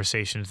the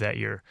conversations that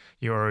you're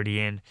already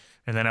in.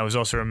 And then I was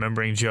also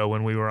remembering, Joe,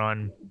 when we were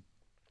on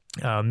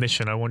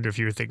mission, I wonder if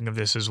you were thinking of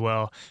this as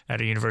well at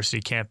a university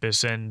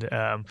campus. And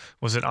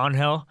was it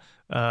Angel?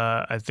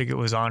 I think it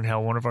was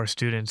Angel, one of our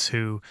students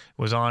who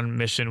was on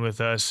mission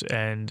with us,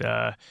 and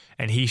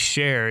he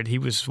shared. He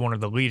was one of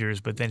the leaders,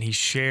 but then he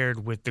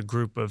shared with the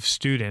group of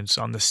students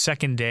on the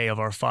second day of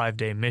our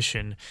 5-day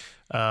mission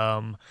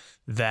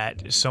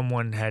that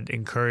someone had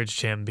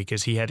encouraged him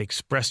because he had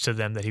expressed to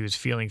them that he was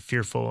feeling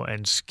fearful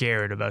and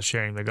scared about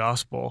sharing the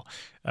gospel,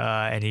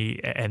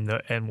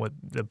 and what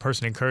the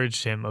person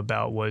encouraged him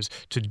about was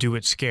to do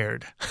it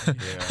scared.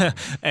 Yeah.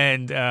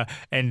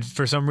 and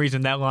for some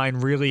reason that line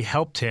really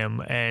helped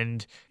him,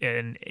 and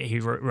he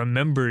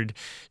remembered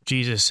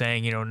Jesus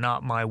saying,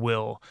 not my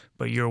will,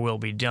 but your will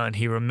be done.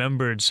 He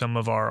remembered some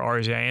of our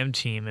RZIM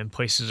team in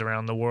places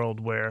around the world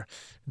where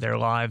their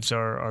lives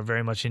are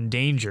very much in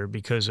danger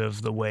because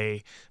of the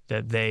way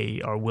that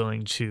they are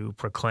willing to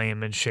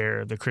proclaim and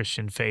share the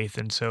Christian faith.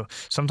 And so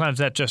sometimes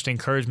that just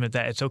encouragement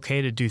that it's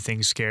okay to do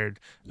things scared.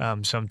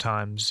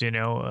 Sometimes,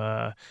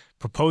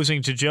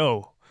 proposing to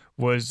Joe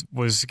was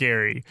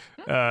scary,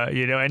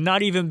 and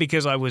not even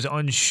because I was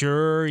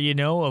unsure,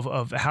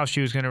 of how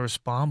she was going to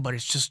respond, but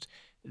it's just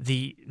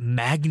the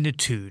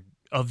magnitude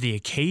of the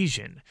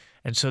occasion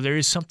And so there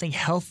is something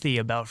healthy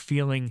about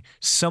feeling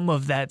some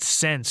of that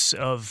sense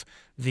of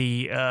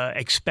the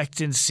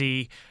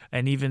expectancy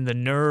and even the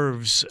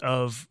nerves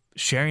of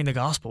sharing the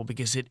gospel,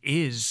 because it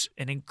is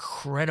an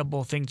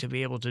incredible thing to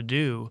be able to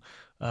do.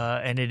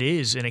 And it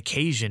is an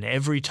occasion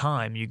every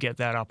time you get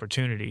that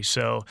opportunity.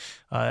 So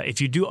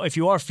if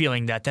you are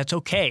feeling that, that's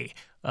okay.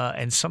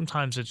 And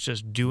sometimes it's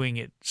just doing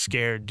it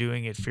scared,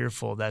 doing it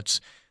fearful.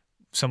 That's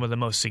some of the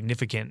most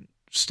significant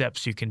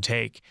steps you can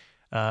take.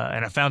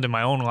 And I found in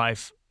my own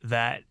life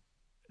that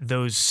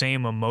those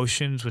same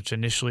emotions, which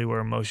initially were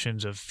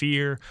emotions of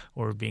fear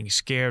or being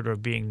scared or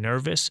being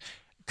nervous,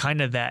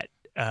 kind of that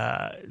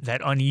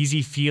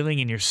uneasy feeling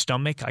in your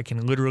stomach, I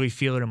can literally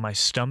feel it in my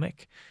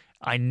stomach.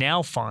 I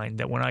now find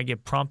that when I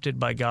get prompted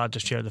by God to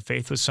share the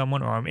faith with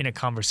someone, or I'm in a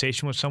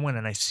conversation with someone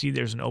and I see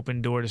there's an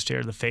open door to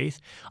share the faith,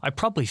 I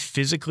probably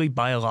physically,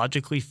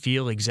 biologically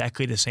feel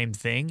exactly the same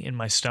thing in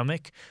my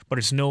stomach, but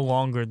it's no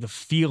longer the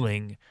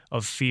feeling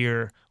of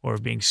fear or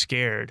of being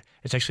scared.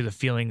 It's actually the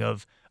feeling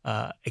of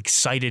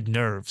excited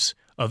nerves,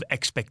 of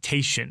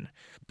expectation,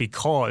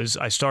 because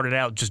I started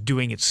out just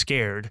doing it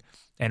scared.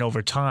 And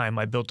over time,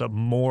 I built up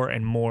more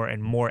and more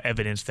and more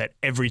evidence that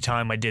every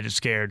time I did it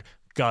scared,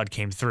 God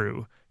came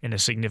through in a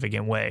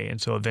significant way.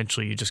 And so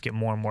eventually you just get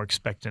more and more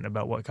expectant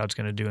about what God's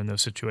going to do in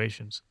those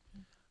situations.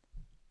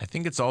 I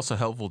think it's also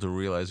helpful to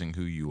realizing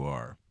who you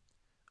are.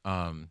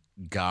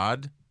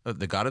 God,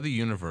 the God of the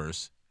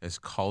universe, has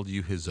called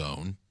you his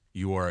own.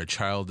 You are a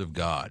child of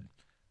God.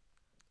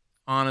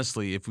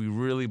 Honestly, if we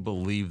really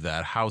believe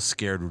that, how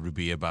scared would we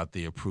be about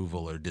the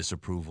approval or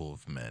disapproval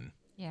of men?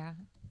 Yeah,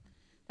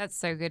 that's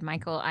so good,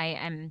 Michael.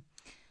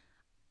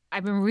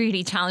 I've been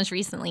really challenged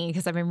recently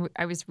because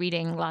I was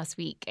reading last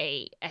week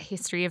a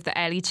history of the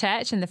early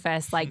church in the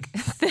first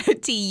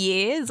 30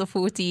 years or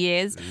 40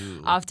 years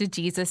after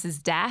Jesus'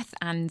 death.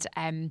 And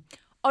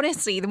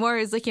honestly, the more I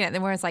was looking at it, the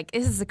more I was like,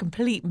 this is a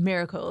complete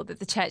miracle that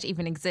the church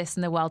even exists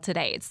in the world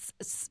today. It's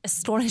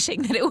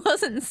astonishing that it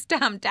wasn't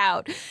stamped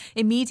out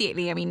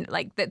immediately. I mean,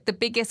 the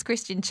biggest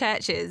Christian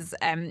churches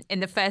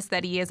in the first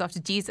 30 years after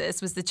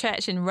Jesus was the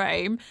church in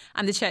Rome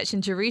and the church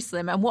in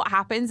Jerusalem. And what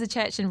happens? The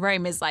church in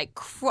Rome is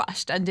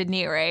crushed under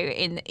Nero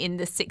in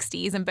the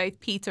 60s, and both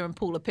Peter and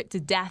Paul are put to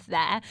death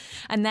there.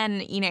 And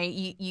then,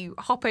 you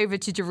hop over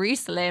to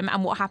Jerusalem,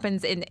 and what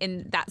happens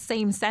in that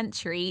same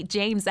century,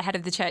 James, the head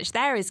of the church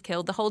there, is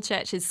killed. The whole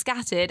church is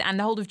scattered and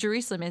the whole of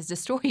Jerusalem is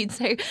destroyed.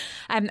 So,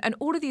 and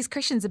all of these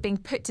Christians are being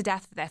put to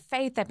death for their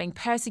faith. They're being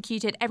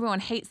persecuted. Everyone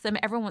hates them.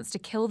 Everyone wants to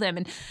kill them.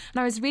 And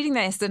I was reading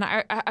this and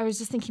I was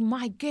just thinking,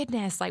 my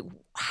goodness,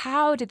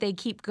 how did they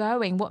keep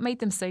going? What made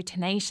them so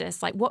tenacious?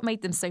 What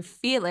made them so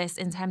fearless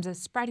in terms of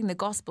spreading the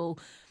gospel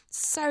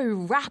so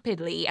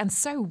rapidly and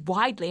so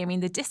widely? I mean,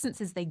 the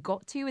distances they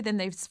got to within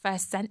those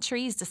first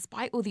centuries,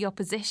 despite all the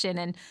opposition.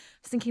 And I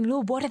was thinking,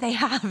 Lord, what do they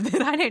have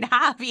that I don't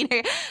have?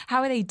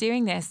 How are they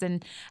doing this?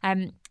 And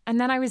then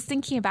I was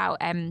thinking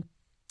about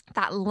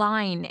that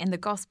line in the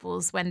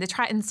Gospels when the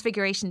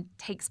transfiguration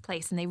takes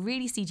place and they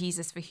really see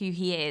Jesus for who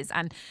he is.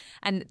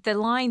 And the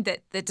line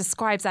that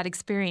describes that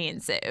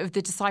experience of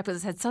the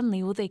disciples said,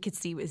 suddenly all they could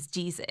see was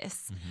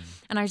Jesus. Mm-hmm.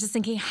 And I was just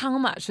thinking, how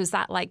much was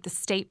that the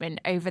statement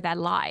over their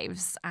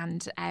lives?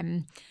 And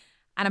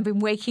I've been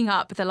waking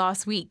up the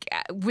last week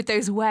with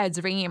those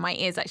words ringing in my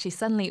ears. Actually,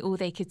 suddenly all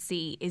they could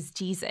see is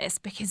Jesus,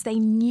 because they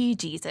knew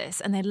Jesus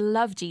and they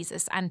loved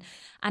Jesus, and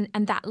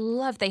that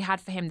love they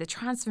had for him, the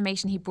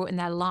transformation he brought in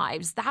their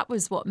lives, that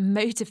was what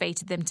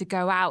motivated them to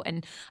go out.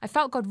 And I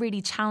felt God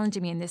really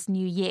challenging me in this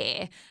new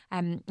year,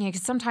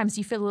 because sometimes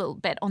you feel a little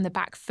bit on the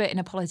back foot in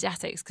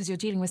apologetics because you're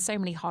dealing with so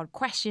many hard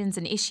questions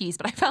and issues.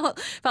 But I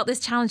felt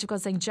this challenge of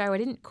God saying, Joe, I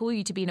didn't call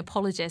you to be an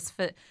apologist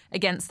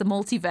against the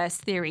multiverse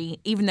theory,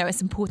 even though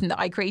it's important that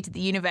I created the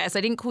universe.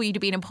 I didn't call you to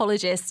be an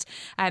apologist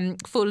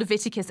for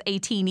Leviticus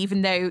 18,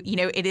 even though,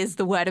 it is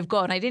the word of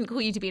God. And I didn't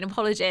call you to be an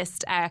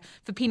apologist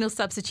for penal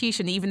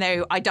substitution, even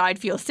though I died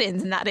for your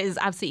sins, and that is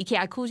absolutely key.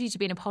 I called you to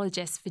be an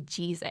apologist for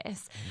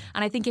Jesus.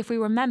 And I think if we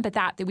remember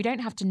that we don't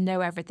have to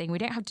know everything, we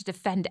don't have to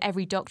defend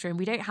every doctrine,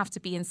 we don't have to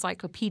be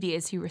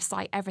encyclopedias who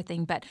recite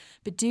everything, but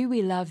do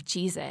we love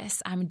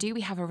Jesus? Do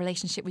we have a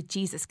relationship with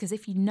Jesus? Because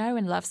if you know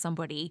and love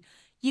somebody,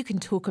 you can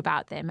talk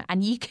about them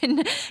and you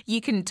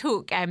can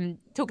talk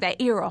their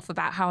ear off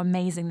about how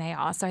amazing they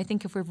are. So I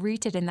think if we're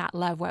rooted in that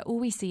love where all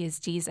we see is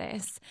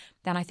Jesus,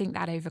 then I think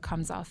that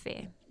overcomes our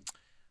fear.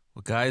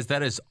 Well, guys,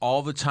 that is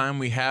all the time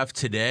we have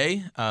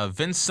today.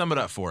 Vince, sum it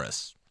up for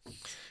us.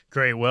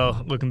 Great.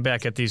 Well, looking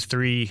back at these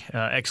three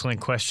excellent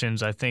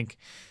questions, I think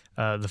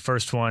the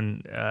first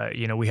one,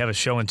 we have a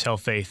show and tell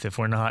faith. If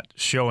we're not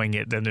showing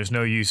it, then there's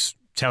no use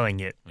telling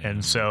it. Mm-hmm.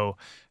 And so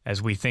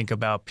as we think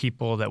about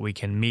people that we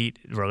can meet,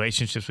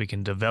 relationships we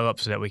can develop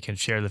so that we can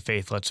share the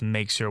faith, let's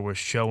make sure we're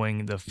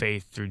showing the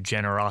faith through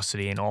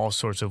generosity in all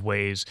sorts of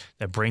ways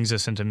that brings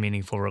us into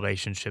meaningful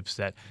relationships,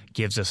 that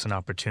gives us an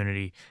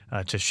opportunity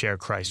to share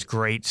Christ.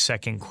 Great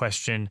second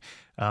question,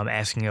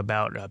 asking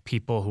about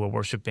people who are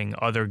worshiping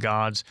other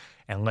gods,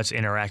 and let's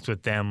interact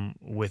with them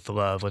with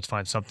love. Let's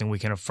find something we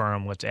can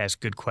affirm. Let's ask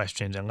good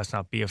questions, and let's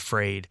not be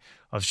afraid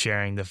of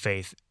sharing the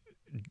faith.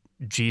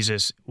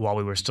 Jesus, while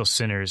we were still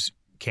sinners,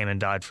 came and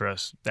died for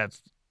us.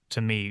 That's,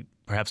 to me,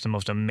 perhaps the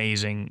most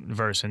amazing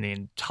verse in the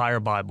entire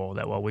Bible,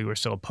 that while we were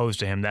still opposed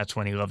to him, that's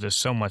when he loved us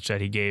so much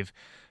that he gave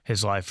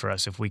his life for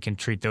us. If we can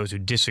treat those who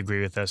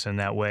disagree with us in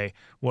that way,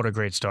 what a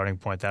great starting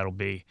point that'll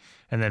be.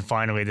 And then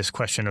finally, this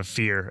question of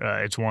fear.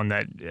 It's one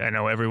that I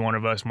know every one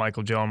of us,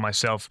 Michael, Joe, and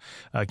myself,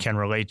 can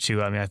relate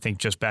to. I mean, I think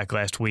just back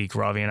last week,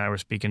 Ravi and I were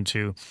speaking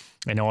to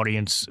an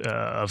audience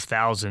of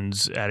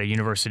thousands at a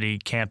university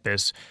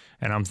campus,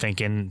 and I'm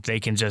thinking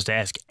they can just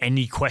ask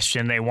any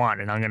question they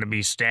want, and I'm going to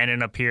be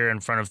standing up here in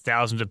front of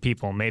thousands of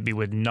people, maybe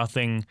with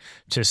nothing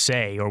to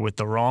say or with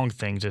the wrong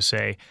thing to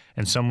say.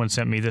 And someone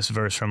sent me this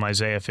verse from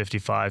Isaiah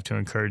 55 to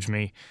encourage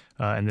me,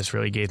 and this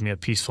really gave me a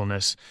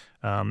peacefulness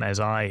as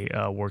I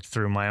worked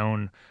through my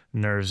own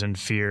nerves and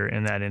fear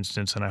in that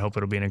instance, and I hope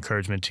it'll be an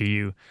encouragement to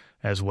you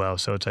as well.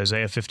 So it's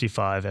Isaiah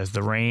 55, "As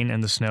the rain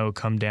and the snow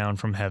come down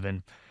from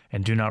heaven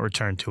and do not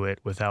return to it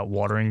without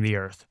watering the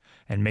earth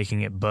and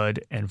making it bud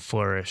and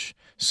flourish,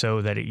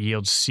 so that it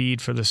yields seed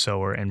for the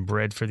sower and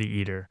bread for the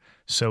eater,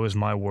 so is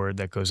my word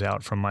that goes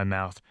out from my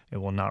mouth. It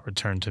will not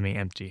return to me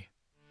empty."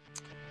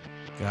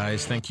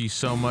 Guys, thank you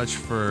so much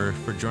for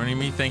joining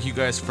me. Thank you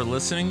guys for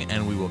listening,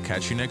 and we will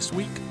catch you next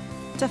week.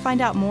 To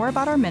find out more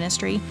about our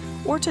ministry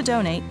or to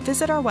donate,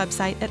 visit our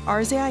website at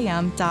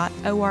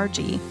rzim.org.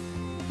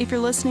 If you're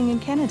listening in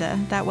Canada,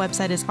 that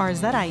website is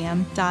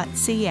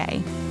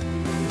rzim.ca.